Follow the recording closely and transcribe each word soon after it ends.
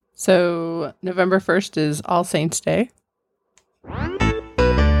So November 1st is All Saints Day. Are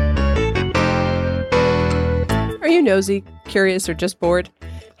you nosy, curious, or just bored?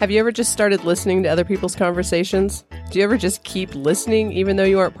 Have you ever just started listening to other people's conversations? Do you ever just keep listening even though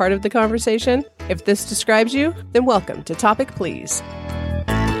you aren't part of the conversation? If this describes you, then welcome to Topic Please.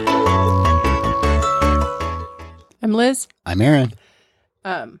 I'm Liz. I'm Aaron.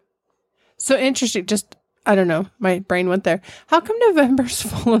 So interesting. Just, I don't know. My brain went there. How come November's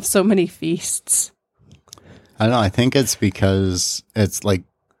full of so many feasts? I don't know. I think it's because it's like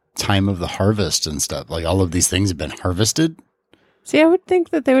time of the harvest and stuff. Like all of these things have been harvested. See, I would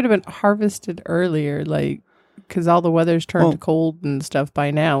think that they would have been harvested earlier, like, because all the weather's turned cold and stuff by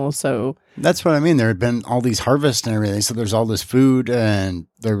now. So that's what I mean. There have been all these harvests and everything. So there's all this food, and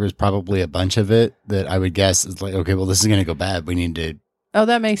there was probably a bunch of it that I would guess is like, okay, well, this is going to go bad. We need to. Oh,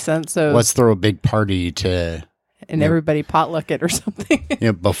 that makes sense. So let's throw a big party to. And everybody potluck it or something.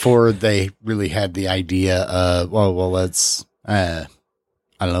 Before they really had the idea of, well, let's, I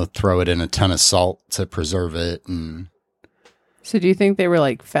don't know, throw it in a ton of salt to preserve it. And so do you think they were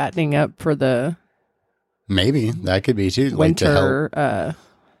like fattening up for the maybe that could be too winter?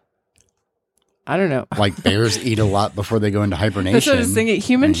 I don't know. Like bears eat a lot before they go into hibernation. That's what I was thinking.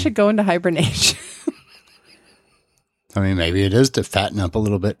 Humans should go into hibernation. I mean, maybe it is to fatten up a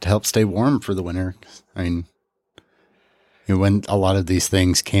little bit to help stay warm for the winter. I mean, when a lot of these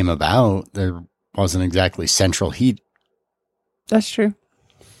things came about, there wasn't exactly central heat. That's true.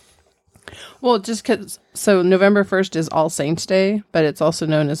 Well, just because, so November 1st is All Saints Day, but it's also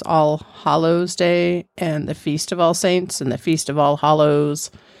known as All Hallows Day and the Feast of All Saints and the Feast of All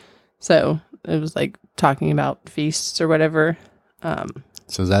Hallows. So it was like talking about feasts or whatever.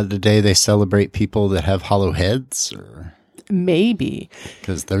 So is that the day they celebrate people that have hollow heads? Or maybe.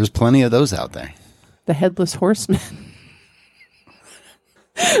 Because there's plenty of those out there. The Headless Horseman.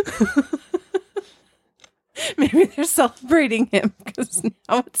 Maybe they're celebrating him because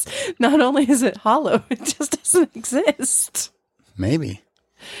now it's not only is it hollow, it just doesn't exist. Maybe.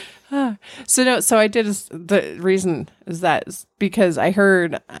 So I did. The reason is that is because I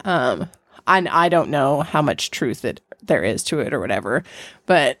heard, I don't know how much truth there is to it or whatever,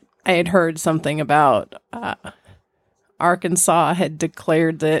 but I had heard something about Arkansas had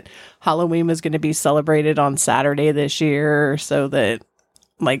declared that Halloween was going to be celebrated on Saturday this year, so that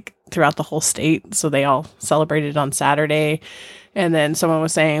like throughout the whole state, so they all celebrated on Saturday. And then someone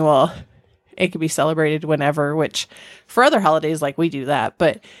was saying, well, it could be celebrated whenever, which for other holidays, like we do that.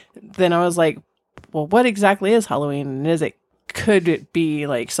 But then I was like, well, what exactly is Halloween? And could it be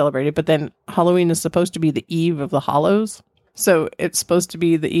like celebrated? But then Halloween is supposed to be the eve of the Hallows. So it's supposed to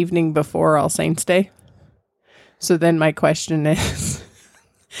be the evening before All Saints Day. So then my question is,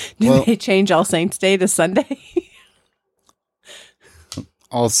 did they change All Saints Day to Sunday?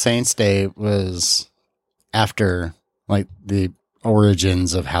 All Saints Day was after like the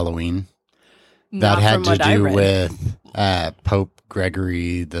origins of Halloween. That had to do with Pope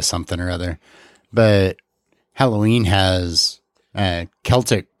Gregory the something or other. But Halloween has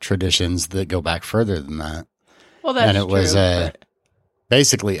Celtic traditions that go back further than that. Well, that's true. And it was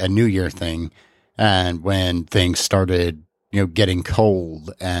basically a New Year thing. And when things started, getting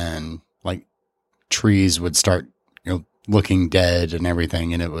cold and like trees would start, looking dead and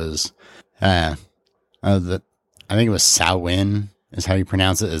everything. And it was, I think it was Samhain is how you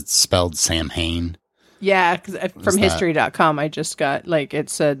pronounce it. It's spelled Samhain. Yeah, because from history.com, I just got, like,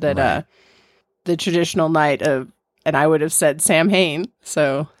 it said that the traditional night of, and I would have said Samhain.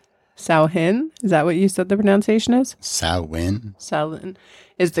 So, Samhain, is that what you said the pronunciation is? Samhain. Samhain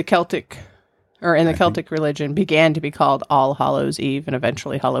is the Celtic, or in the Celtic religion, began to be called All Hallows Eve and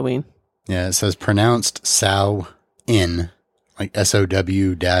eventually Halloween. Yeah, it says pronounced Sow-in, like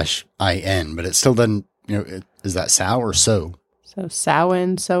SOW-IN, but it still doesn't, is that sow or so? So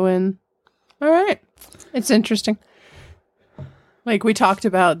Samhain. All right. It's interesting. Like we talked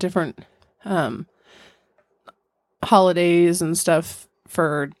about different holidays and stuff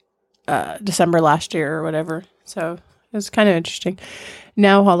for December last year or whatever. So it's kind of interesting.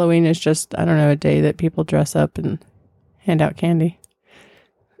 Now Halloween is just, I don't know, a day that people dress up and hand out candy.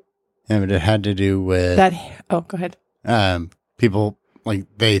 Yeah, but it had to do with that. Oh, go ahead. People, like,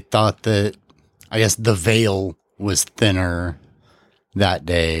 they thought that, I guess, the veil was thinner that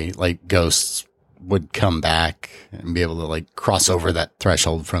day. Like, ghosts would come back and be able to, like, cross over that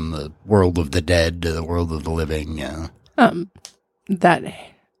threshold from the world of the dead to the world of the living. Yeah. That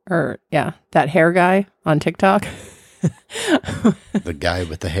hair guy on TikTok. The guy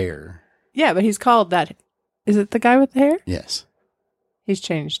with the hair. Yeah, but he's called that. Is it the guy with the hair? Yes. He's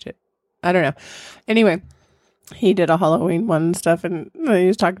changed it. I don't know. Anyway, he did a Halloween one and stuff, and he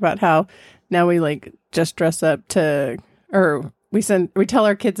was talking about how now we like just dress up to, or we tell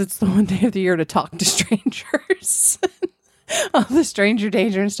our kids it's the one day of the year to talk to strangers. All the stranger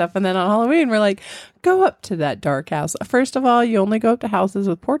danger and stuff. And then on Halloween, we're like, go up to that dark house. First of all, you only go up to houses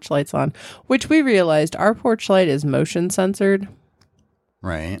with porch lights on, which we realized our porch light is motion censored.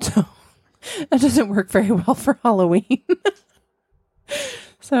 Right. So that doesn't work very well for Halloween.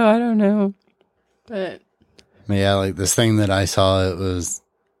 So I don't know. But yeah, like this thing that I saw, it was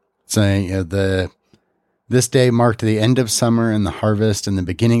saying this day marked the end of summer and the harvest and the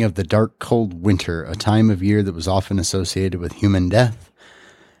beginning of the dark, cold winter, a time of year that was often associated with human death.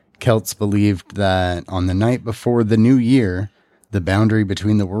 Celts believed that on the night before the new year, the boundary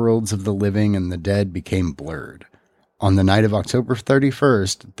between the worlds of the living and the dead became blurred. On the night of October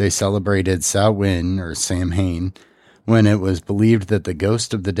 31st, they celebrated Samhain, or Samhain, when it was believed that the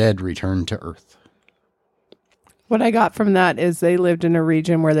ghost of the dead returned to Earth. what I got from that is they lived in a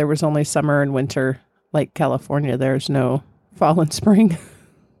region where there was only summer and winter. Like California, there's no fall and spring.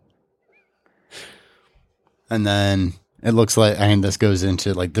 And then it looks like, and this goes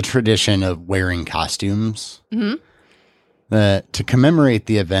into like the tradition of wearing costumes. Mm-hmm. To commemorate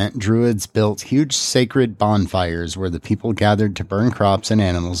the event, Druids built huge sacred bonfires where the people gathered to burn crops and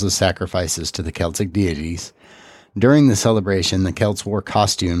animals as sacrifices to the Celtic deities. During the celebration, the Celts wore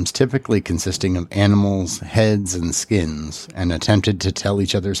costumes typically consisting of animals' heads and skins and attempted to tell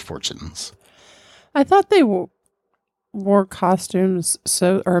each other's fortunes. I thought they wore costumes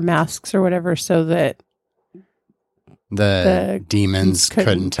or masks or whatever so that the demons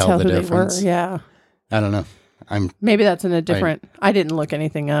couldn't tell the difference. Yeah. I don't know. Maybe that's in a different. I didn't look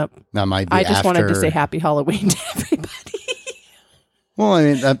anything up. That might be. I just wanted to say Happy Halloween to everybody.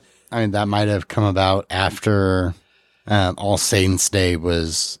 Well, that might have come about after All Saints' Day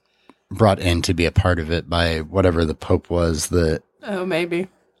was brought in to be a part of it by whatever the Pope was that. Oh, maybe.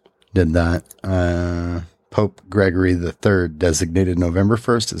 Did that. Pope Gregory III designated November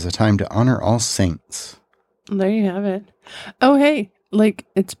 1st as a time to honor all saints. There you have it. Oh, hey, like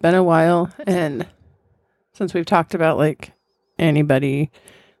it's been a while, and since we've talked about like anybody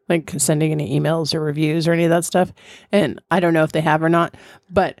like sending any emails or reviews or any of that stuff, and I don't know if they have or not,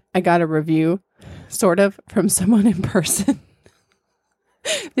 but I got a review sort of from someone in person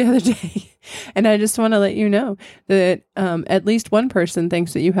the other day. And I just want to let you know that at least one person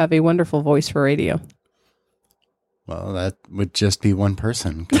thinks that you have a wonderful voice for radio. Well, that would just be one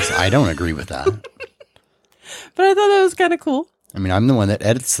person because I don't agree with that. But I thought that was kind of cool. I mean, I'm the one that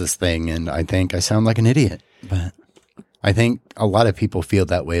edits this thing and I think I sound like an idiot. But I think a lot of people feel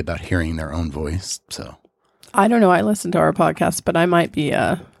that way about hearing their own voice. So I don't know. I listen to our podcast, but I might be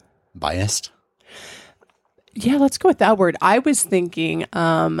biased. Yeah, let's go with that word. I was thinking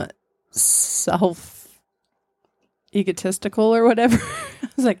egotistical or whatever. I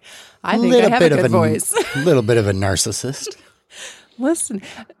was like, I think I have a good voice. A little bit of a narcissist. Listen,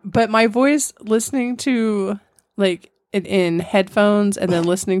 but my voice listening to like it in headphones and then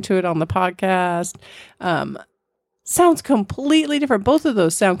listening to it on the podcast sounds completely different. Both of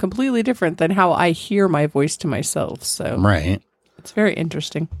those sound completely different than how I hear my voice to myself. So right. It's very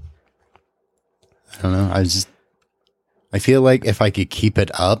interesting. I don't know. I feel like if I could keep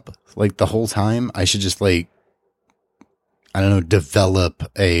it up like the whole time, I should just like, I don't know, develop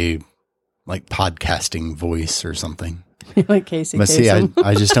a like podcasting voice or something. Like Casey. But see,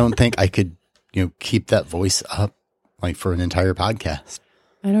 I just don't think I could, keep that voice up like for an entire podcast.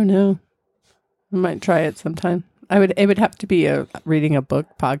 I don't know. I might try it sometime. It would have to be reading a book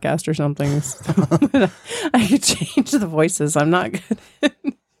podcast or something. So I could change the voices. I'm not good at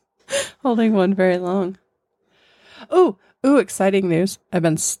holding one very long. Oh, exciting news. I've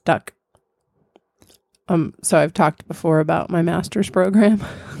been stuck. So I've talked before about my master's program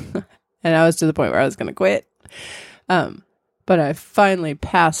and I was to the point where I was going to quit. But I finally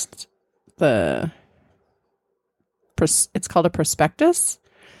passed it's called a prospectus.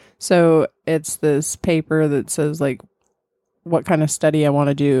 So it's this paper that says like what kind of study I want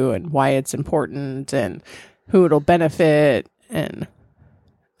to do and why it's important and who it'll benefit and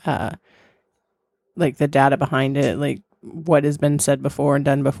like the data behind it, like what has been said before and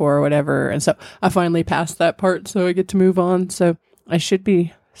done before or whatever. And so I finally passed that part, so I get to move on. So I should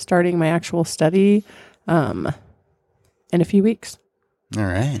be starting my actual study in a few weeks. All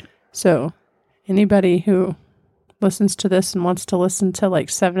right. So anybody who listens to this and wants to listen to like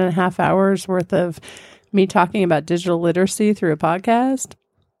 7.5 hours worth of me talking about digital literacy through a podcast,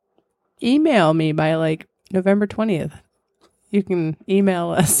 email me by like November 20th. You can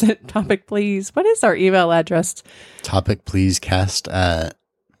email us at topic please. What is our email address?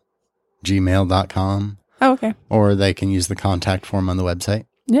 topicpleasecast@gmail.com. Oh, okay. Or they can use the contact form on the website.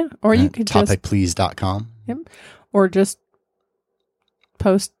 Yeah. Or you could topicplease.com. Yep. Or just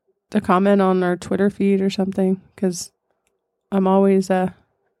post a comment on our Twitter feed or something, because I'm always up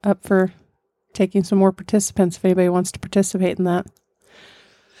for taking some more participants if anybody wants to participate in that.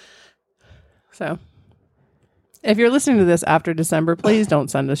 So if you're listening to this after December, please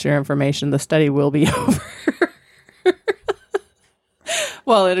don't send us your information. The study will be over.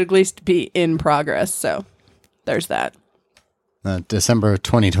 Well, it'll at least be in progress. So there's that. December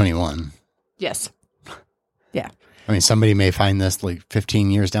 2021. Yes. Yeah. I mean, somebody may find this like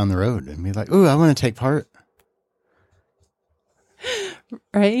 15 years down the road and be like, "Ooh, I want to take part."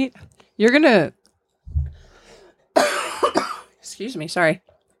 Right? You're going to... Excuse me. Sorry.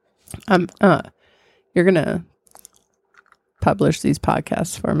 You're going to publish these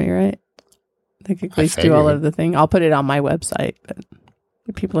podcasts for me, right? They could at least do all of the thing. I'll put it on my website, but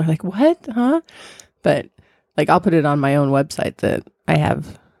people are like, "What? Huh?" But like, I'll put it on my own website that I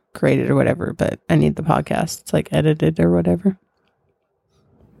have created or whatever, but I need the podcast. It's like edited or whatever.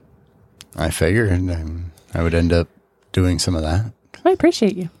 I figured I would end up doing some of that. I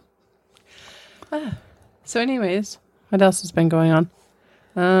appreciate you. So anyways, what else has been going on?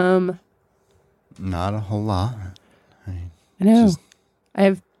 Not a whole lot. I know. I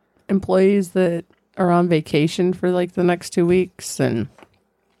have employees that are on vacation for like the next 2 weeks, and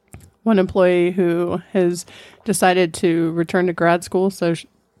one employee who has decided to return to grad school, so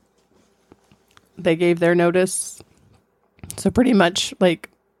they gave their notice. So pretty much like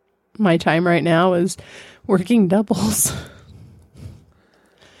my time right now is working doubles.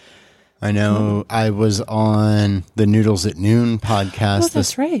 I know. I was on the Noodles at Noon podcast. Oh,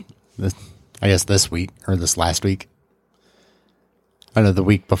 that's right. I guess this week or this last week. I know the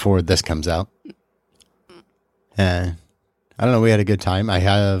week before this comes out. And I don't know. We had a good time. I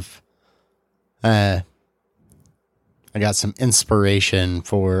got some inspiration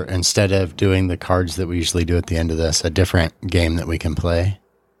for, instead of doing the cards that we usually do at the end of this, a different game that we can play.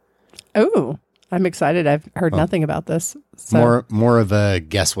 Oh, I'm excited. I've heard nothing about this. So. More of a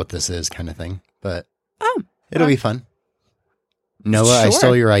guess what this is kind of thing, but it'll be fun. Noah, sure. I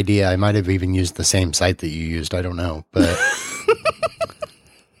stole your idea. I might have even used the same site that you used. I don't know, but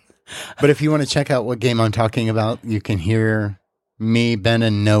but if you want to check out what game I'm talking about, you can hear me, Ben,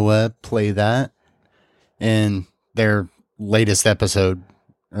 and Noah play that in their latest episode,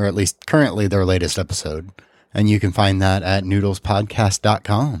 or at least currently their latest episode. And you can find that at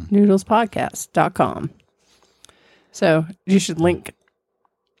noodlespodcast.com. Noodlespodcast.com. So you should link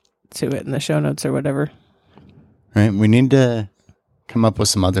to it in the show notes or whatever. Right. We need to come up with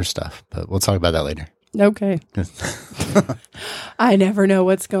some other stuff, but we'll talk about that later. Okay. I never know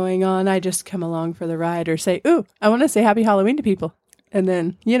what's going on. I just come along for the ride or say, "Ooh, I want to say Happy Halloween to people." And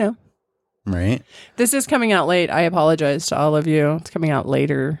then, Right. This is coming out late. I apologize to all of you. It's coming out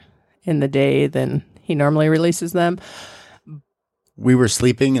later in the day than he normally releases them. We were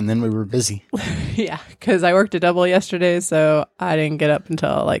sleeping and then we were busy. Yeah, because I worked a double yesterday, so I didn't get up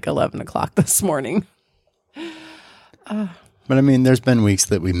until like 11 o'clock this morning. But I mean, there's been weeks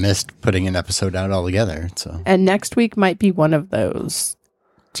that we missed putting an episode out altogether. So, and next week might be one of those,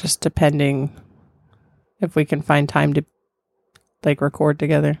 just depending if we can find time to like record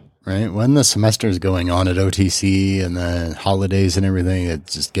together. Right. When the semester is going on at OTC and the holidays and everything, it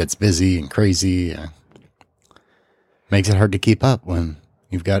just gets busy and crazy. Makes it hard to keep up when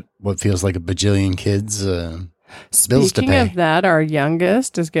you've got what feels like a bajillion kids, bills to pay. Speaking of that, our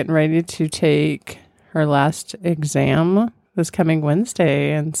youngest is getting ready to take her last exam this coming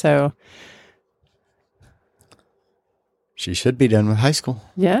Wednesday. And so she should be done with high school.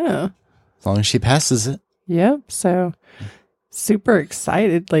 Yeah. As long as she passes it. Yep. So super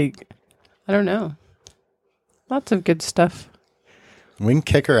excited. Like, I don't know. Lots of good stuff. We can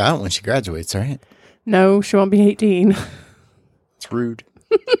kick her out when she graduates, right? No, she won't be 18. It's rude.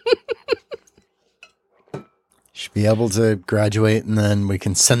 She'll be able to graduate and then we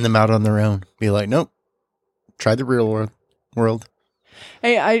can send them out on their own. Be like, nope, try the real world.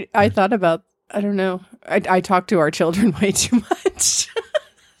 Hey, I thought about, I don't know. I talk to our children way too much.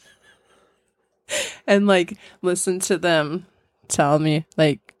 And like, listen to them tell me,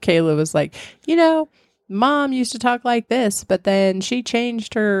 like, Kayla was like, Mom used to talk like this, but then she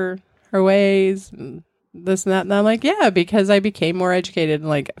changed her ways and this and that. And I'm like, yeah, because I became more educated and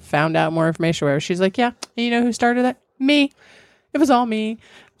like found out more information. Where she's like, yeah, and you know who started that? Me. It was all me.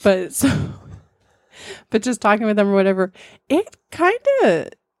 But just talking with them or whatever, it kind of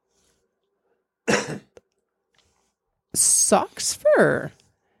sucks for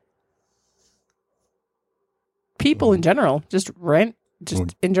people in general,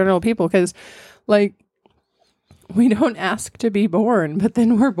 in general people, because like we don't ask to be born, but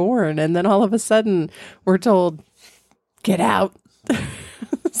then we're born. And then all of a sudden we're told, get out.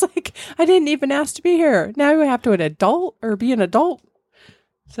 It's like, I didn't even ask to be here. Now we have to an adult or be an adult.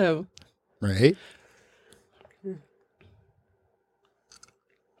 So. Right.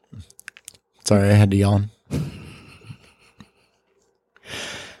 Sorry, I had to yawn.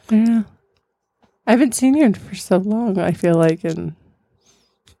 Yeah. I haven't seen you for so long, I feel like, and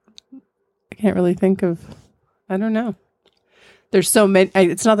I can't really think of, I don't know. There's so many,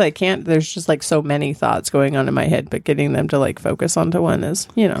 it's not that I can't, there's just like so many thoughts going on in my head, but getting them to like focus onto one is,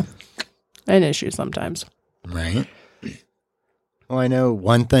 an issue sometimes. Right. Well, I know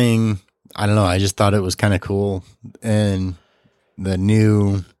one thing, I don't know, I just thought it was kind of cool. And the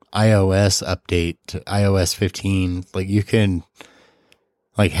new iOS update to iOS 15, like you can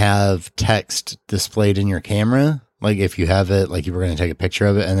like have text displayed in your camera. Like if you have it, like you were going to take a picture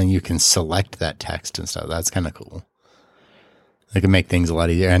of it and then you can select that text and stuff. That's kind of cool. It can make things a lot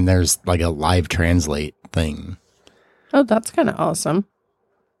easier. And there's like a live translate thing. Oh, that's kind of awesome.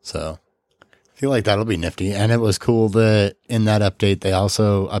 So I feel like that'll be nifty. And it was cool that in that update, they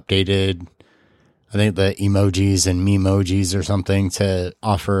also updated, I think, the emojis and memojis or something to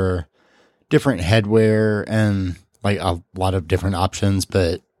offer different headwear and like a lot of different options.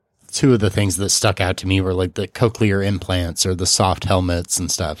 But two of the things that stuck out to me were like the cochlear implants or the soft helmets and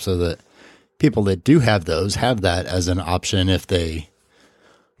stuff, so that people that do have those have that as an option if they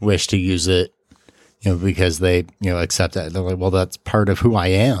wish to use it, because they, accept that. They're like, well, that's part of who I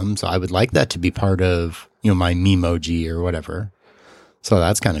am. So I would like that to be part of, my memoji or whatever. So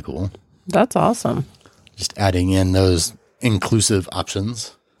that's kind of cool. That's awesome. Just adding in those inclusive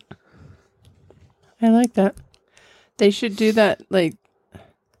options. I like that. They should do that. Like,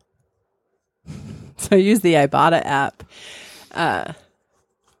 so I use the Ibotta app.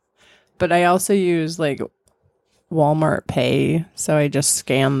 But I also use like Walmart Pay. So I just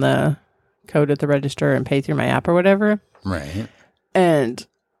scan the code at the register and pay through my app or whatever. Right. And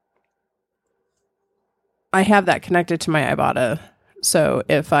I have that connected to my Ibotta. So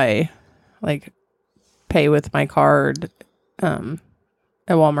if I like pay with my card at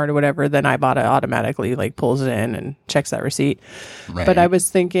Walmart or whatever, then Ibotta automatically like pulls it in and checks that receipt. Right. But I was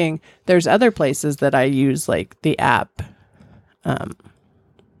thinking there's other places that I use like the app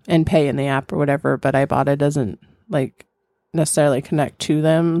and pay in the app or whatever, but Ibotta doesn't like necessarily connect to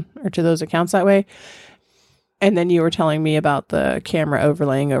them or to those accounts that way. And then you were telling me about the camera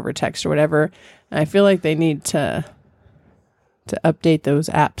overlaying over text or whatever. And I feel like they need to update those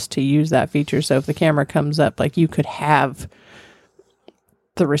apps to use that feature. So if the camera comes up, like you could have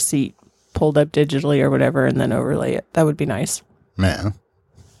the receipt pulled up digitally or whatever and then overlay it. That would be nice. Man.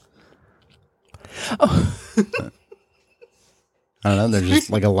 Oh. I don't know. There's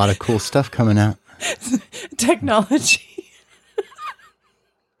just like a lot of cool stuff coming out. Technology.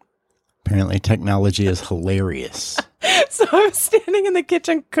 Apparently technology is hilarious. So I was standing in the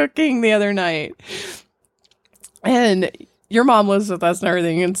kitchen cooking the other night, and your mom lives with us and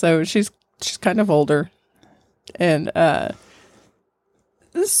everything, and so she's kind of older, and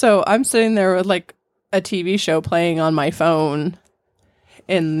so I'm sitting there with like a TV show playing on my phone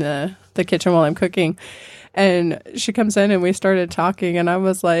in the kitchen while I'm cooking, and she comes in and we started talking, and I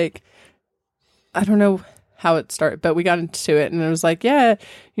was like, I don't know how it started, but we got into it, and it was like, yeah,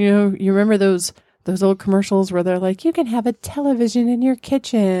 you remember those old commercials where they're like, you can have a television in your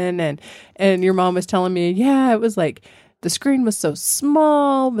kitchen, and your mom was telling me, yeah, it was like the screen was so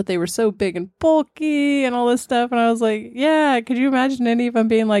small, but they were so big and bulky and all this stuff. And I was like, yeah, could you imagine any of them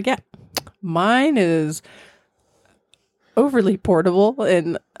being like, yeah, mine is overly portable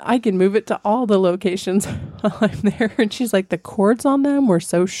and I can move it to all the locations while I'm there. And she's like, the cords on them were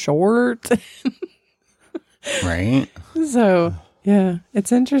so short. Right. So, yeah,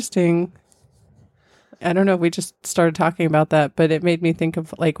 it's interesting. I don't know if we just started talking about that, but it made me think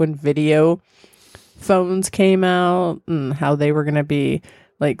of like when video phones came out and how they were going to be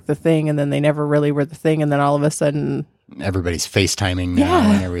like the thing, and then they never really were the thing, and then all of a sudden everybody's FaceTiming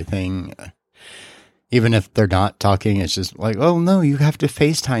now and everything. Even if they're not talking, it's just like, oh no, you have to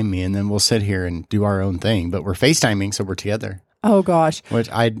FaceTime me, and then we'll sit here and do our own thing. But we're FaceTiming, so we're together. Oh gosh, which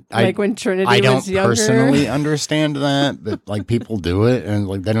I like when Trinity I don't was younger. Personally understand that, but like people do it, and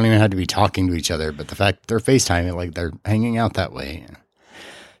like they don't even have to be talking to each other. But the fact they're FaceTiming, like they're hanging out that way.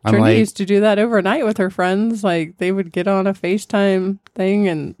 Trinity used to do that overnight with her friends. Like they would get on a FaceTime thing,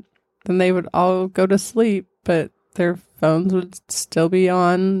 and then they would all go to sleep, but their phones would still be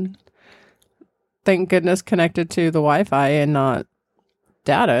on. Thank goodness connected to the Wi-Fi and not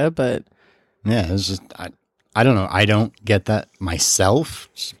data, but yeah, it's just I don't know. I don't get that myself,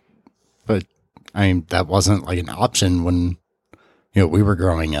 but I mean, that wasn't like an option when, we were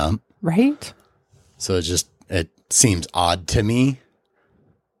growing up. Right? So it seems odd to me.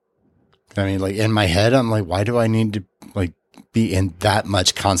 I mean, like in my head, I'm like, why do I need to like be in that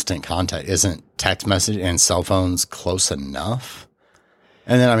much constant contact? Isn't text message and cell phones close enough?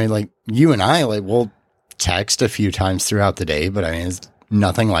 And then, I mean, like you and I, like we'll text a few times throughout the day, but I mean, it's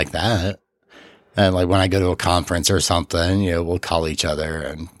nothing like that. And like when I go to a conference or something, we'll call each other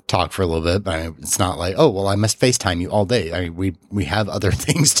and talk for a little bit. But I mean, it's not like, oh, well, I must FaceTime you all day. I mean, we have other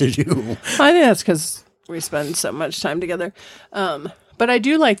things to do. I think that's because we spend so much time together. But I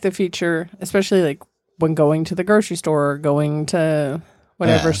do like the feature, especially like when going to the grocery store or going to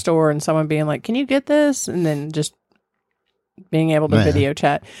whatever store and someone being like, can you get this? And then just being able to video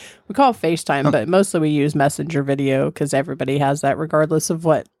chat. We call it FaceTime, but mostly we use Messenger video because everybody has that regardless of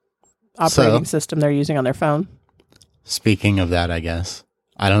what operating system they're using on their phone. Speaking of that, I guess,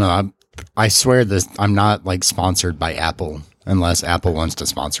 I don't know. I swear this, I'm not like sponsored by Apple unless Apple wants to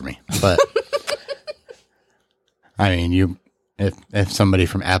sponsor me. But I mean, if somebody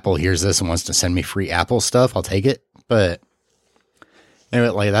from Apple hears this and wants to send me free Apple stuff, I'll take it. But anyway,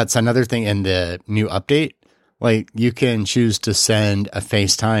 like that's another thing in the new update. Like you can choose to send a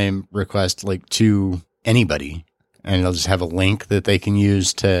FaceTime request like to anybody, and they'll just have a link that they can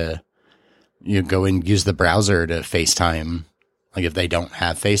use to go and use the browser to FaceTime. Like if they don't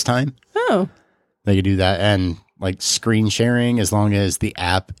have FaceTime, they could do that. And like screen sharing, as long as the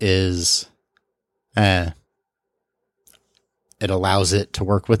app is, it allows it to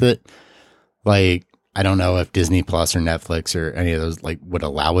work with it. Like, I don't know if Disney Plus or Netflix or any of those like would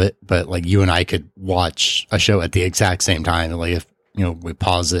allow it, but like you and I could watch a show at the exact same time. Like if, we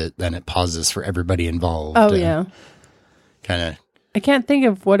pause it, then it pauses for everybody involved. Oh yeah. Kind of. I can't think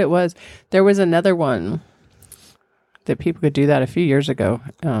of what it was. There was another one that people could do that a few years ago.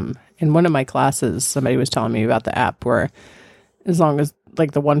 In one of my classes, somebody was telling me about the app where as long as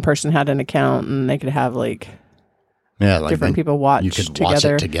like the one person had an account and they could have like different people watch you could together. Watch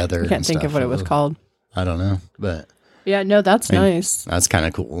it together. I can't think of what it was called. I don't know, but yeah, no, that's nice. That's kind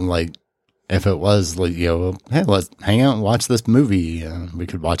of cool. Like if it was like, hey, let's hang out and watch this movie. We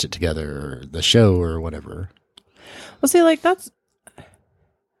could watch it together, or the show or whatever. Well, see, like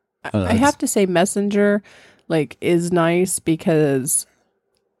I have to say Messenger like is nice because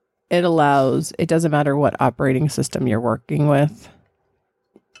it doesn't matter what operating system you're working with.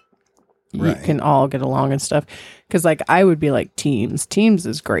 You can all get along and stuff. Because like I would be like Teams. Teams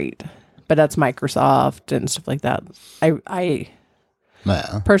is great, but that's Microsoft and stuff like that. I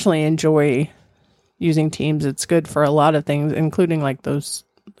personally enjoy using Teams. It's good for a lot of things, including like those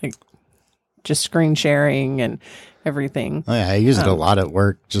like just screen sharing and everything. Oh, yeah, I use it a lot at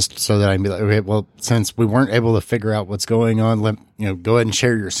work just so that I can be like, okay, well, since we weren't able to figure out what's going on, go ahead and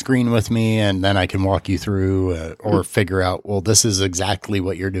share your screen with me, and then I can walk you through or figure out, well, this is exactly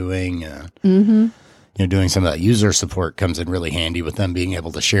what you're doing. Doing some of that user support comes in really handy with them being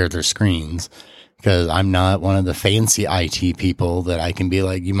able to share their screens, because I'm not one of the fancy IT people that I can be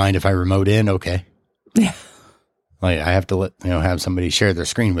like, you mind if I remote in? Okay. Yeah. Like I have to have somebody share their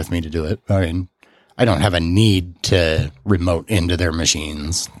screen with me to do it. I mean, I don't have a need to remote into their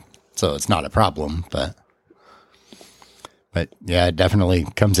machines, so it's not a problem, but yeah, it definitely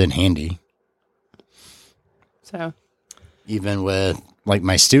comes in handy. So even with like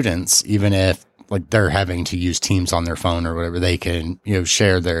my students, even if like they're having to use Teams on their phone or whatever, they can,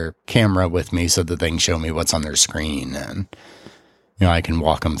 share their camera with me so that they can show me what's on their screen, and, I can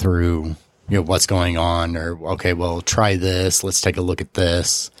walk them through, what's going on, or, okay, well, try this. Let's take a look at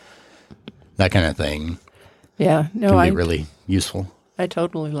this. That kind of thing. Yeah. No, can be really useful. I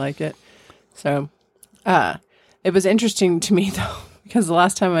totally like it. So, it was interesting to me though, because the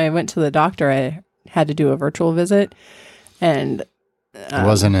last time I went to the doctor, I had to do a virtual visit, and it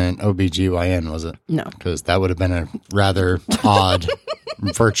wasn't an OBGYN, was it? No. Because that would have been a rather odd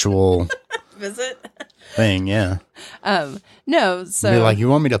virtual visit thing, yeah. No, so... Be like, you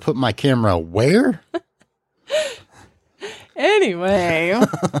want me to put my camera where? Anyway,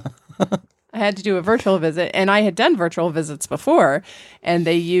 I had to do a virtual visit, and I had done virtual visits before, and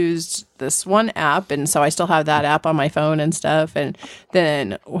they used this one app, and so I still have that app on my phone and stuff, and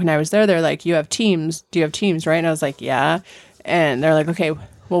then when I was there, they're like, you have Teams. Do you have Teams, right? And I was like, yeah. And they're like, okay,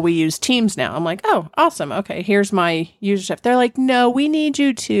 well, we use Teams now. I'm like, oh, awesome. Okay, here's my user stuff. They're like, no, we need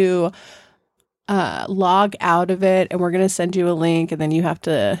you to log out of it, and we're going to send you a link, and then you have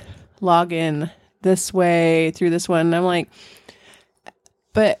to log in this way through this one. And I'm like,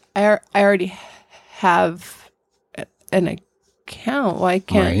 but I already have an account. Why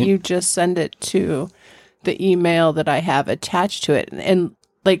can't you just send it to the email that I have attached to it? And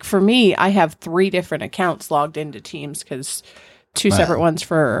like for me, I have 3 different accounts logged into Teams because 2 separate ones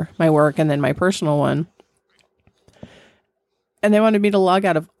for my work and then my personal one. And they wanted me to log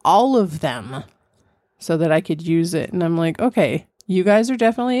out of all of them so that I could use it. And I'm like, okay, you guys are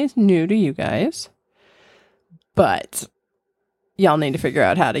definitely new to you guys, but y'all need to figure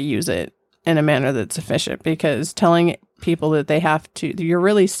out how to use it in a manner that's efficient, because telling people that they have to, you're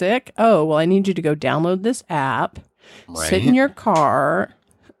really sick. Oh, well, I need you to go download this app, sit in your car.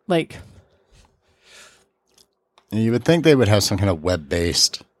 Like, you would think they would have some kind of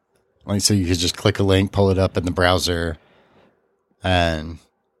web-based, like, so you could just click a link, pull it up in the browser, and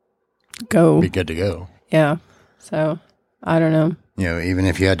go be good to go. Yeah. So I don't know. You know, even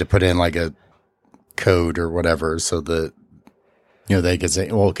if you had to put in like a code or whatever, so that, you know, they could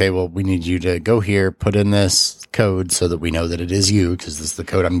say, well, okay, well, we need you to go here, put in this code so that we know that it is you, because this is the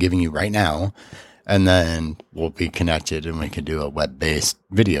code I'm giving you right now. And then we'll be connected and we can do a web-based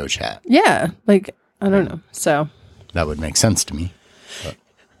video chat. Yeah. Like, I don't know. So that would make sense to me. But.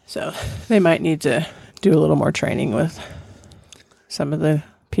 So they might need to do a little more training with some of the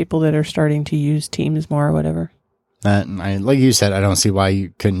people that are starting to use Teams more or whatever. Like you said, I don't see why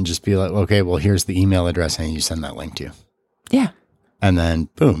you couldn't just be like, okay, well, here's the email address and you send that link to. Yeah. And then,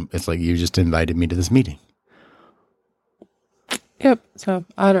 boom, it's like you just invited me to this meeting. Yep. So,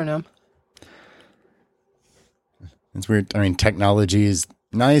 I don't know. It's weird. I mean, technology is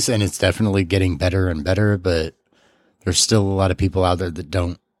nice and it's definitely getting better and better, but there's still a lot of people out there that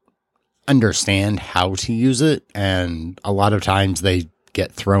don't understand how to use it. And a lot of times they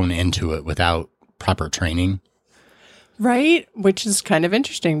get thrown into it without proper training. Right. Which is kind of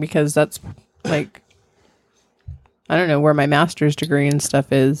interesting because that's like, I don't know where my master's degree and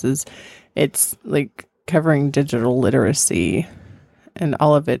stuff is it's like covering digital literacy and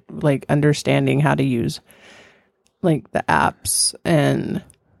all of it, like understanding how to use like the apps and.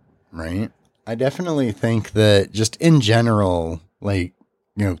 Right. I definitely think that just in general, like,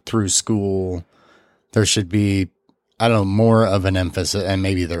 you know, through school, there should be, I don't know, more of an emphasis, and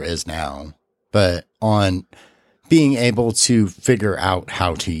maybe there is now, but on being able to figure out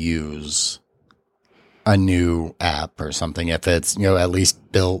how to use a new app or something, if it's, you know, at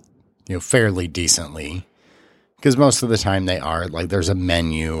least built, you know, fairly decently, because most of the time they are, like, there's a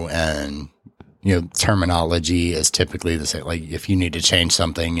menu and, you know, terminology is typically the same. Like, if you need to change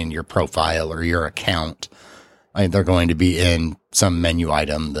something in your profile or your account, like, they're going to be in some menu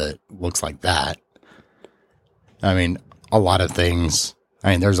item that looks like that. I mean, a lot of things,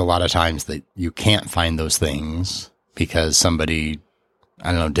 I mean, there's a lot of times that you can't find those things because somebody,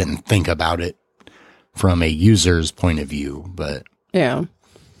 I don't know, didn't think about it from a user's point of view, but. Yeah.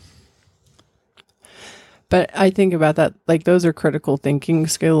 But I think about that, like, those are critical thinking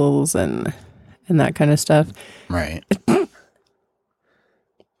skills and that kind of stuff. Right.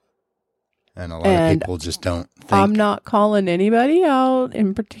 And a lot of people just don't think. I'm not calling anybody out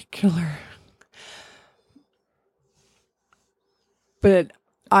in particular. But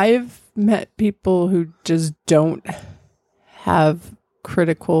I've met people who just don't have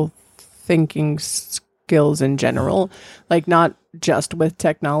critical thinking skills in general. Like, not just with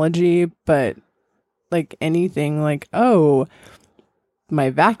technology, but like anything, like, oh, my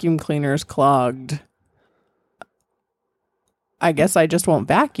vacuum cleaner's clogged. I guess I just won't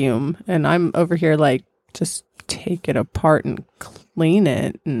vacuum. And I'm over here like, just take it apart and clean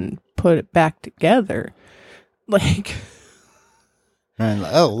it and put it back together. Like, and,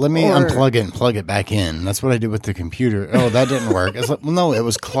 oh, let me unplug it and plug it back in. That's what I did with the computer. Oh, that didn't work. It's like, well, no, it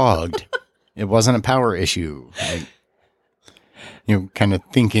was clogged. It wasn't a power issue. Like, you know, kind of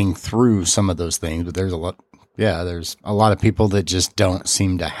thinking through some of those things, but there's a lot of people that just don't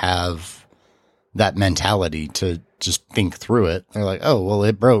seem to have that mentality to just think through it. They're like, oh, well,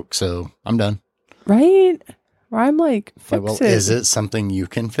 it broke, so I'm done. Right? Where I'm like, fix it. Is it something you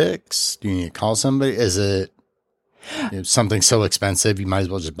can fix? Do you need to call somebody? Is it something so expensive you might as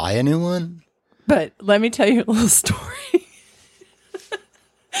well just buy a new one? But let me tell you a little story.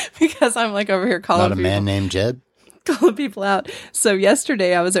 Because I'm like over here calling people. Not a man named Jed? Calling people out. So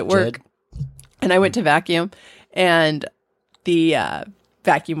yesterday I was at work and I went to vacuum and the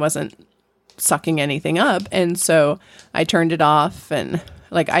vacuum wasn't sucking anything up. And so I turned it off and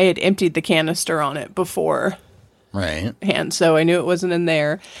like I had emptied the canister on it before. Right. And so I knew it wasn't in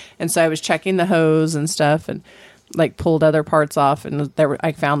there. And so I was checking the hose and stuff and like pulled other parts off and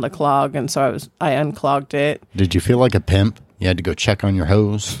I found the clog. And so I unclogged it. Did you feel like a pimp? You had to go check on your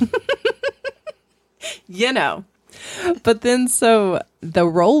hose? You know. But then so the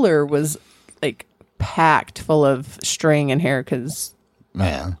roller was like packed full of string and hair because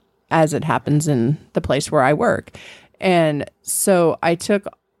as it happens in the place where I work. And so I took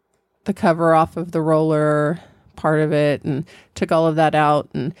the cover off of the roller part of it and took all of that out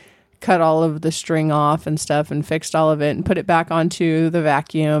and cut all of the string off and stuff and fixed all of it and put it back onto the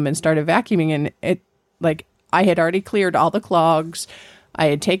vacuum and started vacuuming. And it, like, I had already cleared all the clogs. I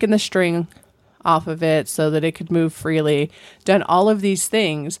had taken the string off of it so that it could move freely, done all of these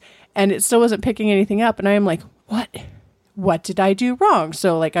things, and it still wasn't picking anything up. And I am like, what did I do wrong?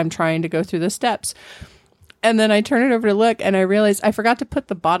 So like, I'm trying to go through the steps. And then I turn it over to look, and I realized I forgot to put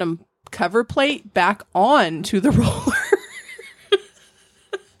the bottom cover plate back on to the roller.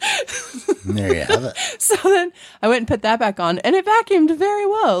 There you have it. So then I went and put that back on, and it vacuumed very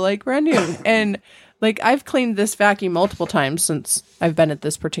well, like brand new. And like, I've cleaned this vacuum multiple times since I've been at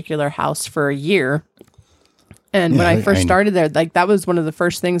this particular house for a year. And when I first started there, like, that was one of the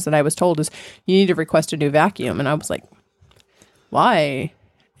first things that I was told is you need to request a new vacuum. And I was like, why?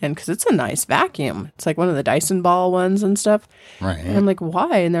 And because it's a nice vacuum. It's like one of the Dyson ball ones and stuff. Right. And I'm like,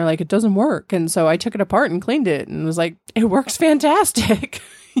 why? And they're like, it doesn't work. And so I took it apart and cleaned it and was like, it works fantastic.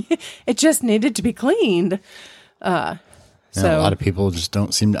 It just needed to be cleaned. A lot of people just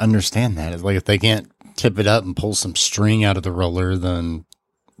don't seem to understand that. It's like, if they can't tip it up and pull some string out of the roller, then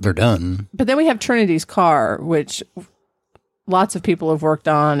they're done. But then we have Trinity's car, which lots of people have worked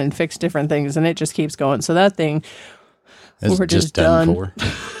on and fixed different things, and it just keeps going. So that thing, it's we're just done for.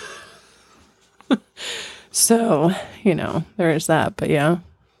 So, there is that. But yeah,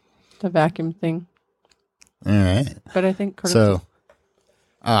 the vacuum thing. All right. But I think so.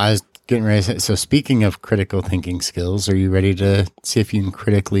 I was getting ready to say, so speaking of critical thinking skills, are you ready to see if you can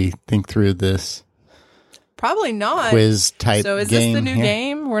critically think through this? Probably not. Quiz type. So is this the new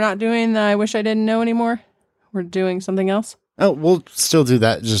game? We're not doing the I Wish I Didn't Know anymore? We're doing something else? Oh, we'll still do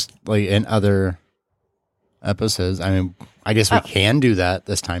that, just like in other episodes. I mean, I guess we can do that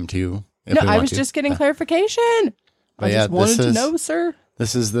this time too. No, I was just getting clarification. I just wanted to know, sir.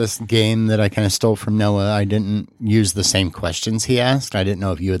 This is this game that I kind of stole from Noah. I didn't use the same questions he asked. I didn't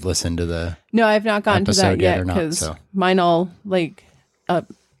know if you had listened to the No, I've not gotten to that yet because mine all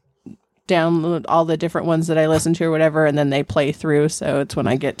download all the different ones that I listen to or whatever, and then they play through. So it's when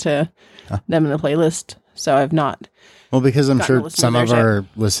I get to them in the playlist. So I've not. Well, because I'm sure some of our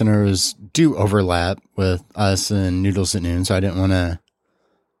listeners do overlap with us and Noodles at Noon, so I didn't want to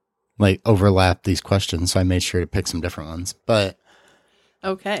overlap these questions. So I made sure to pick some different ones, but.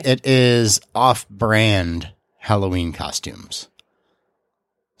 Okay. It is off-brand Halloween costumes.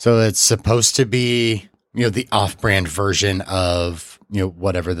 So it's supposed to be, the off-brand version of,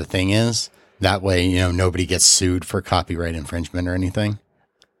 whatever the thing is. That way, nobody gets sued for copyright infringement or anything.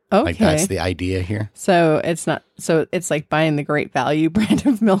 Okay. Like, that's the idea here. So it's not, so it's like buying the Great Value brand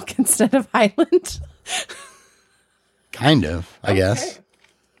of milk instead of Highland. Kind of, I guess.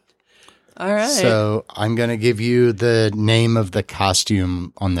 All right. So I'm going to give you the name of the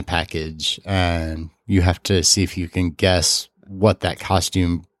costume on the package, and you have to see if you can guess what that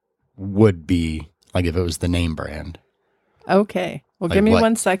costume would be, like if it was the name brand. Okay. Well, give me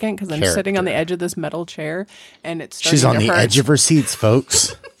 1 second because I'm sitting on the edge of this metal chair, and it's starting She's on to the hurt. edge of her seats,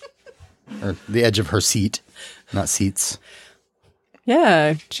 folks. Or the edge of her seat, not seats.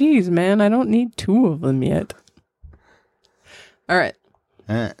 Yeah. Geez, man. I don't need two of them yet. All right.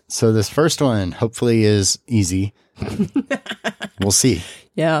 So this first one hopefully is easy. We'll see.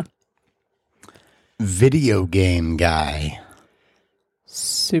 Yeah. Video game guy.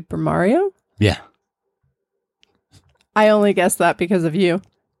 Super Mario? Yeah. I only guessed that because of you.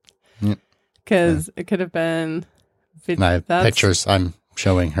 Yep. Because it could have been... I have pictures I'm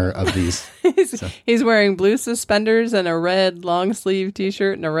showing her of these. He's wearing blue suspenders and a red long sleeve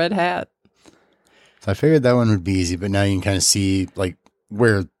t-shirt and a red hat. So I figured that one would be easy, but now you can kind of see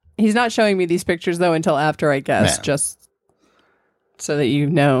where... He's not showing me these pictures, though, until after I guess, just so that you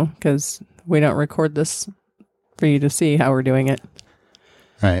know, because we don't record this for you to see how we're doing it.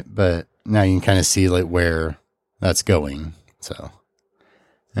 Right, but now you can kind of see where that's going. So,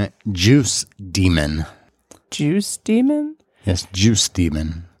 Juice Demon. Juice Demon? Yes, Juice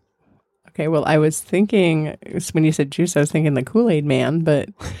Demon. Okay, well, I was thinking, when you said juice, I was thinking the Kool-Aid Man, but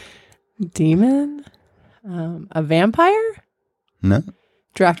demon? A vampire? No.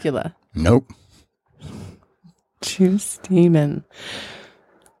 Dracula. Nope. Juice Demon.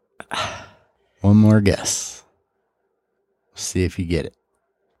 One more guess. See if you get it.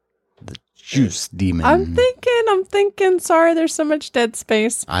 The Juice Demon. I'm thinking. Sorry, there's so much dead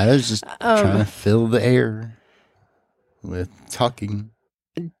space. I was just trying to fill the air with talking.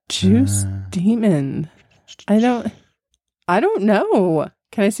 Juice Demon. I don't know.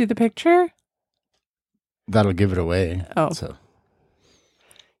 Can I see the picture? That'll give it away. Oh. So.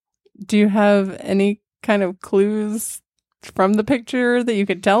 Do you have any kind of clues from the picture that you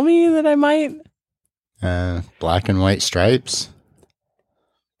could tell me that I might? Black and white stripes.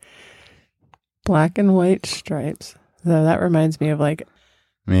 Black and white stripes. So that reminds me of like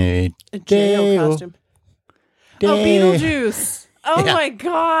Maybe a J.O. costume. Oh, Dale. Beetlejuice. Oh Yeah. my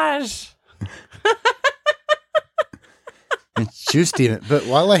gosh. It's just even. But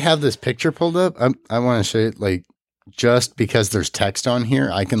while I have this picture pulled up, I want to show you, like, just because there's text on here,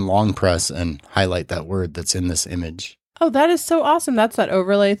 I can long press and highlight that word that's in this image. Oh, that is so awesome. That's that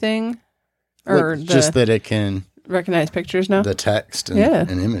overlay thing. Or Look, just that it can recognize pictures now. the text and Yeah.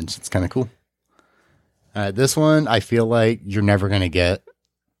 an image. It's kind of cool. This one I feel like you're never gonna get,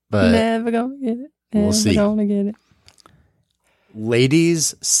 but Never gonna get it. we'll see. Never gonna get it.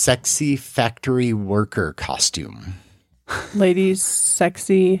 Ladies' sexy factory worker costume. Ladies'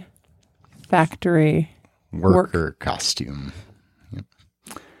 sexy factory. Worker costume. Yep.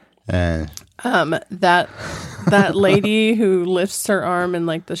 That lady who lifts her arm in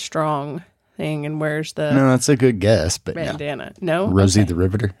like the strong thing and wears the No, that's a good guess, but no. bandana. No? Rosie Okay. the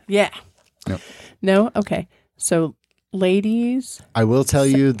Riveter. Yeah. No. No? Okay. So ladies. I will tell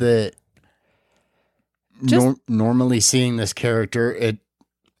you that Just- normally seeing this character, it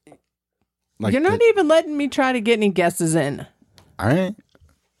like You're not even letting me try to get any guesses in. all right.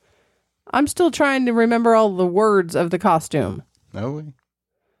 I'm still trying to remember all the words of the costume. Oh,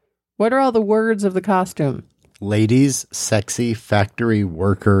 What are all the words of the costume? ladies' sexy factory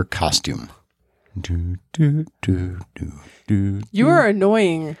worker costume. Do, do, do, do, do, You are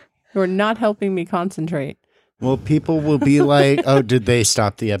annoying. You are not helping me concentrate. Well, people will be like, "Oh, did they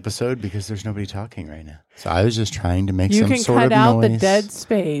stop the episode because there's nobody talking right now?" So I was just trying to make You some can sort cut of out noise. the dead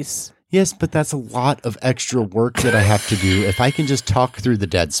space. Yes, but that's a lot of extra work that I have to do. If I can just talk through the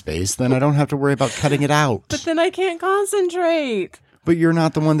dead space, then I don't have to worry about cutting it out. But then I can't concentrate. But you're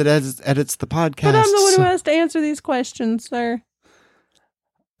not the one that edits the podcast. But I'm the one so who has to answer these questions, sir.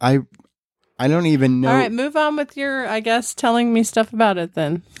 I don't even know. All right, move on with your, I guess, telling me stuff about it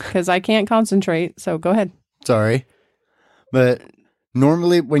then. Because I can't concentrate. So go ahead. Sorry. But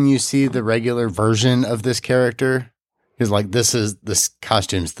normally when you see the regular version of this character, because like this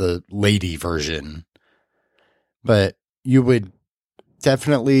costume's the lady version, but you would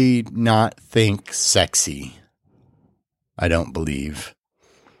definitely not think sexy, I don't believe,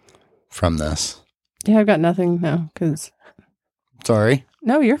 from this. Yeah, I've got nothing now. Because Sorry.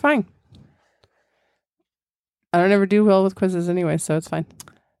 no, you're fine. I don't ever do well with quizzes anyway, so it's fine.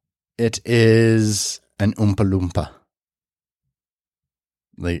 It is an Oompa Loompa.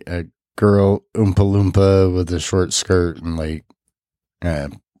 Like a girl Oompa Loompa with a short skirt and like,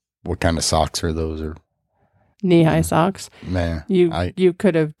 what kind of socks are those? Or Knee-high socks. man, You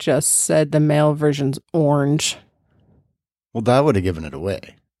could have just said the male version's orange. well, that would have given it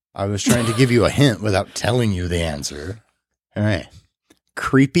away. I was trying to give you a hint without telling you the answer. All right.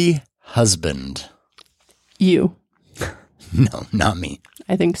 Creepy husband. You. No, not me.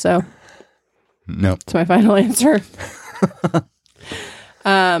 I think so. No. It's my final answer.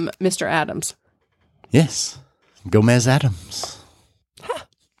 Mr. Adams. Yes. Gomez Adams. They're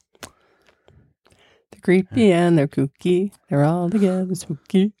creepy and they're kooky. They're all together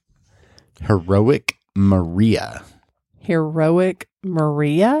spooky. Heroic Maria. Heroic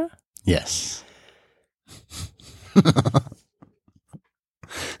Maria? Yes.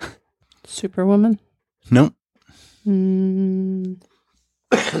 Superwoman? Nope.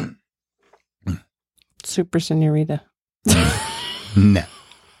 Super Senorita. No.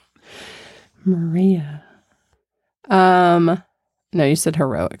 Maria. No, you said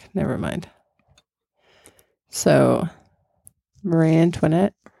heroic. Never mind. So, Marie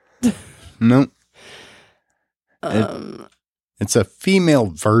Antoinette. Nope. Um, It's a female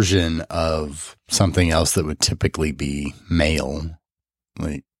version of something else that would typically be male.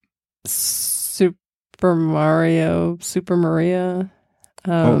 Like, Super Mario. Super Maria.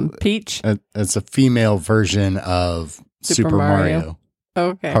 Peach. it's a female version of Super Super Mario. Mario.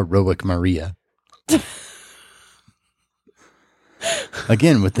 Okay. Heroic Maria.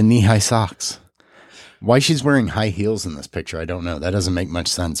 Again, with the knee-high socks. Why she's wearing high heels in this picture, I don't know. That doesn't make much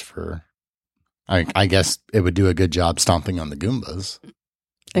sense for... I guess it would do a good job stomping on the Goombas.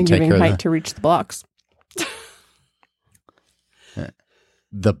 And Take giving care of height that. to reach the blocks.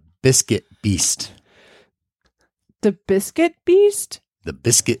 The Biscuit Beast. The Biscuit Beast? The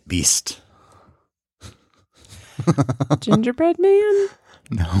Biscuit Beast. Gingerbread Man?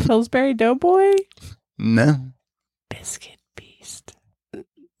 No. Pillsbury Doughboy? No. Biscuit Beast.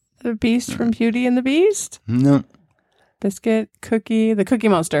 The Beast from Beauty and the Beast? No. Biscuit, Cookie, the Cookie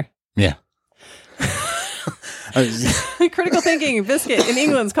Monster. Yeah. Critical thinking, biscuit. In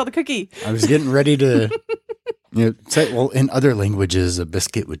England, it's called a cookie. I was getting ready to say, well, in other languages, a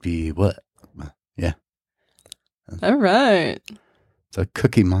biscuit would be what? Yeah. All right. It's a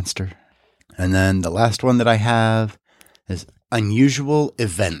Cookie Monster. And then the last one that I have is unusual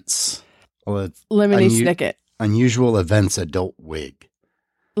events. Well, it's Lemony Snicket. Unusual events adult wig.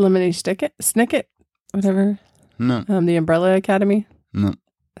 Lemony Snicket, whatever. No. The Umbrella Academy. No.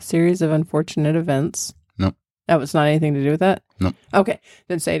 A series of unfortunate events. No. That was not anything to do with that? No. Okay,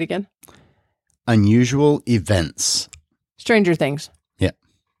 then say it again. Unusual events. Stranger Things. Yeah.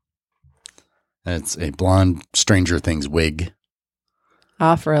 It's a blonde Stranger Things wig.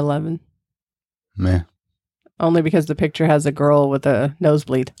 For 11. Meh. Only because the picture has a girl with a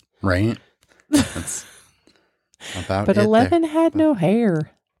nosebleed. Right? That's about but it 11 there. had no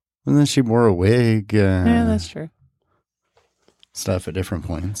hair. And then she wore a wig. Yeah, that's true. Stuff at different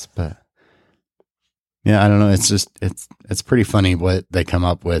points, but yeah, I don't know. It's just it's pretty funny what they come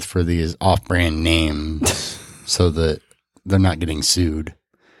up with for these off-brand names, so that they're not getting sued.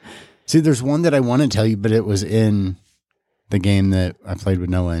 See, there's one that I want to tell you, but it was in the game that I played with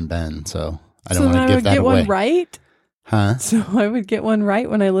Noah and Ben, so I don't want to give that away. So I would get one right? Huh? So I would get one right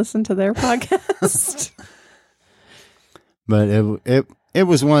when I listen to their podcast. But it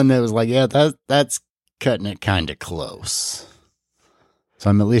was one that was like, yeah, that's cutting it kind of close. So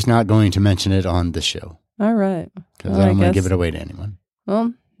I'm at least not going to mention it on the show. All right. Because I don't want to give it away to anyone.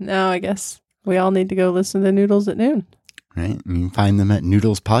 Well, now I guess we all need to go listen to Noodles at Noon. Right? You can find them at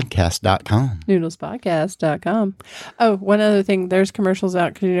noodlespodcast.com. Noodlespodcast.com. Oh, one other thing. There's commercials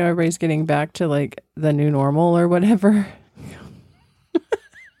out because, everybody's getting back to like the new normal or whatever.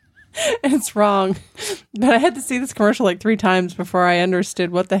 It's wrong. But I had to see this commercial like 3 times before I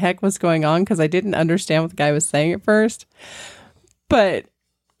understood what the heck was going on because I didn't understand what the guy was saying at first. But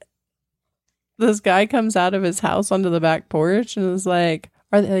this guy comes out of his house onto the back porch and is like,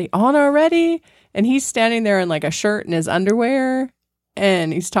 "Are they on already?" And he's standing there in like a shirt and his underwear.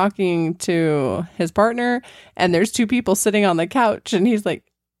 And he's talking to his partner. And there's 2 people sitting on the couch. And he's like,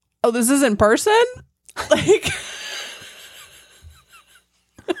 "Oh, this is in person?" Like...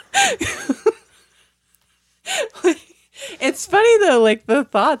 It's funny though, like the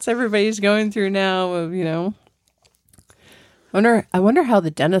thoughts everybody's going through now of, I wonder how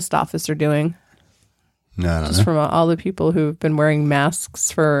the dentist office are doing. No, I don't Just know. from all the people who've been wearing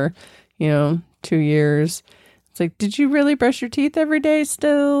masks for, 2 years. It's like, did you really brush your teeth every day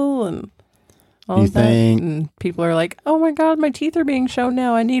still? And all You of that. think- And people are like, oh my God, my teeth are being shown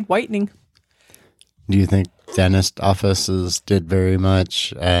now. I need whitening. Do you think dentist offices did very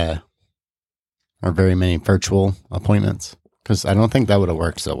much or very many virtual appointments? Because I don't think that would have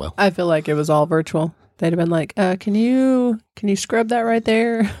worked so well. I feel like it was all virtual. They'd have been like, can you scrub that right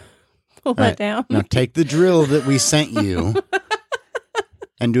there? Pull that down. Now take the drill that we sent you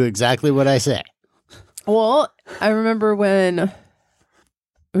and do exactly what I say. Well, I remember when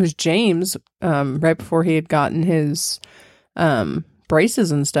it was James, right before he had gotten his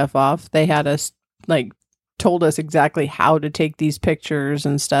braces and stuff off, they had us told us exactly how to take these pictures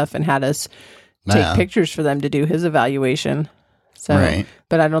and stuff and had us take pictures for them to do his evaluation. So, Right.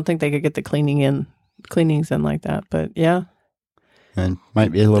 But I don't think they could get the cleanings in like that. But yeah, It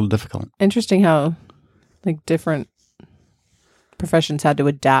might be a little difficult. interesting how different professions had to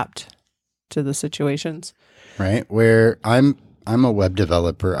adapt to the situations. Right? Where I'm a web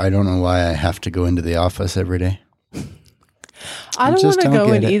developer. I don't know why I have to go into the office every day. I don't just want to don't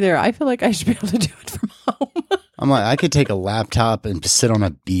go in get it. either. I feel like I should be able to do it from home. I'm like, I could take a laptop and sit on a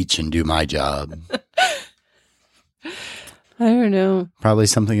beach and do my job. I don't know. Probably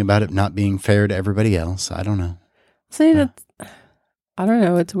something about it not being fair to everybody else. I don't know. See, I don't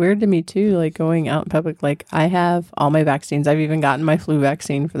know. It's weird to me too, going out in public. I have all my vaccines. I've even gotten my flu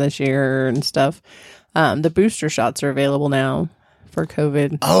vaccine for this year and stuff. The booster shots are available now for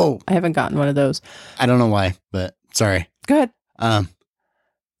COVID. Oh, I haven't gotten one of those. I don't know why, but sorry. Go ahead.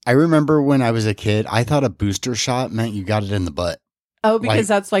 I remember when I was a kid, I thought a booster shot meant you got it in the butt. Oh, because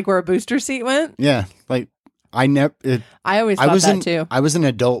that's where a booster seat went? Yeah, I never. I always thought that too. I was an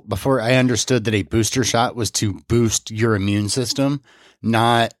adult before I understood that a booster shot was to boost your immune system,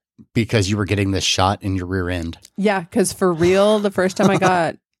 not because you were getting this shot in your rear end. Yeah, because for real, the first time I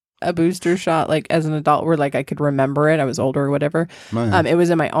got a booster shot, as an adult, where I could remember it, I was older or whatever. It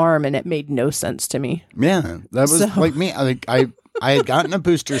was in my arm, and it made no sense to me. Yeah, that was like me. I had gotten a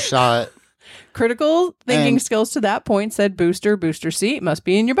booster shot. Critical thinking skills to that point said booster seat must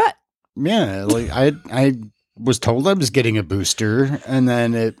be in your butt. Yeah, was told I was getting a booster, and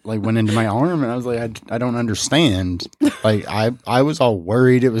then it like went into my arm, and I was like, I don't understand. Like I was all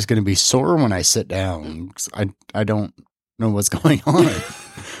worried it was going to be sore when I sit down. 'Cause I don't know what's going on.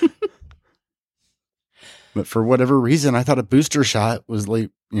 But for whatever reason, I thought a booster shot was like,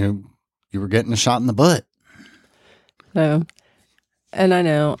 you were getting a shot in the butt. So, and I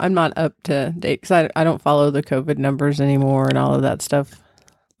know I'm not up to date because I don't follow the COVID numbers anymore and all of that stuff.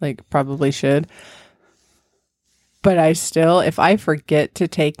 Like probably should. But I still, if I forget to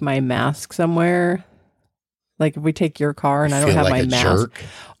take my mask somewhere, like if we take your car and I don't have my mask, jerk.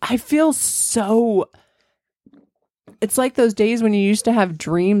 I feel so. It's like those days when you used to have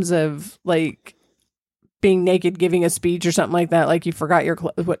dreams of like being naked, giving a speech or something like that. Like you forgot your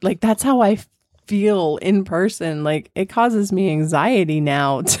clothes. Like that's how I feel in person. Like it causes me anxiety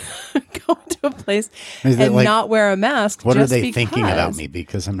now to go to a place and like, not wear a mask. What are they thinking about me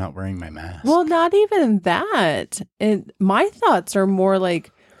because I'm not wearing my mask? Well, not even that. And my thoughts are more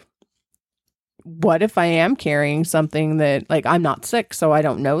like, what if I am carrying something that like I'm not sick, so I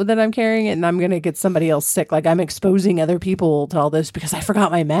don't know that I'm carrying it and I'm going to get somebody else sick. Like I'm exposing other people to all this because I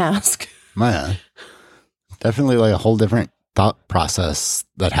forgot my mask. Man, definitely like a whole different thought process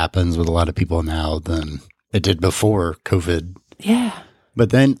that happens with a lot of people now than it did before COVID. Yeah. But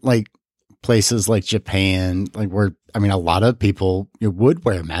then like places like Japan, like where, I mean, a lot of people would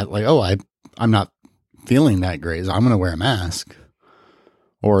wear a mask. Like, oh, I'm not feeling that great, so I'm going to wear a mask.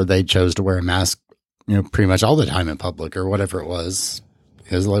 Or they chose to wear a mask, pretty much all the time in public or whatever it was.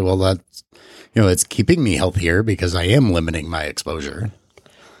 It was like, well, that's, it's keeping me healthier because I am limiting my exposure.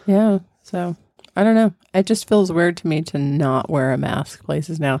 Yeah. So I don't know. It just feels weird to me to not wear a mask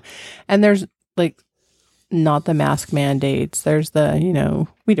places now. And there's like not the mask mandates. There's the,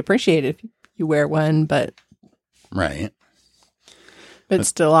 we'd appreciate it if you wear one, but. Right. It's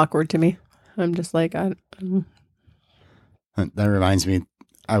still awkward to me. I'm just like, That reminds me.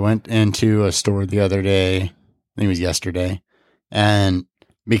 I went into a store the other day, I think it was yesterday, and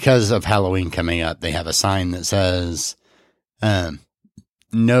because of Halloween coming up, they have a sign that says,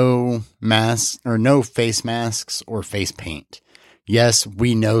 no masks or no face masks or face paint. Yes,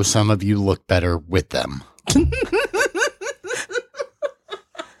 we know some of you look better with them.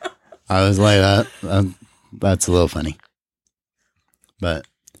 I was like, that's a little funny. But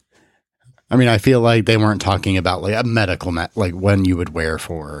I mean, I feel like they weren't talking about like a medical like one you would wear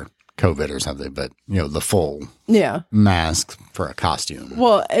for COVID or something, but the full mask for a costume.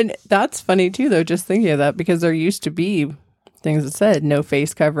 Well, and that's funny too, though, just thinking of that, because there used to be things that said no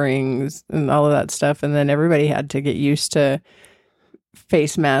face coverings and all of that stuff. And then everybody had to get used to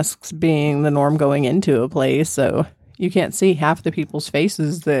face masks being the norm going into a place. So you can't see half the people's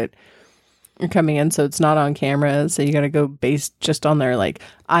faces that are coming in, so it's not on camera, so you got to go based just on their like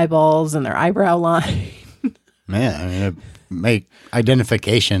eyeballs and their eyebrow line. Man, I mean, it make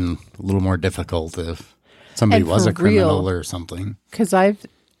identification a little more difficult if somebody was a criminal or something. Because I've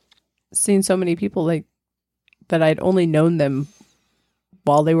seen so many people like that I'd only known them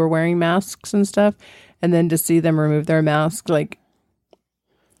while they were wearing masks and stuff, and then to see them remove their mask, like,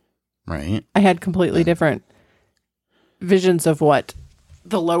 right, I had completely different visions of what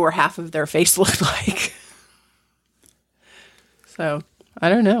the lower half of their face looked like. So, I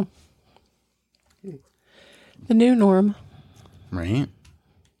don't know. The new norm. Right.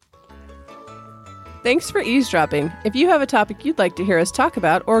 Thanks for eavesdropping. If you have a topic you'd like to hear us talk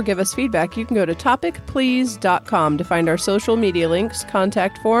about or give us feedback, you can go to topicplease.com to find our social media links,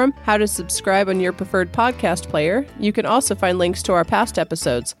 contact form, how to subscribe on your preferred podcast player. You can also find links to our past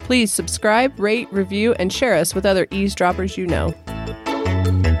episodes. Please subscribe, rate, review, and share us with other eavesdroppers you know.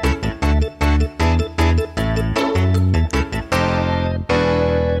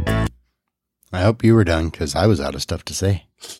 I hope you were done because I was out of stuff to say.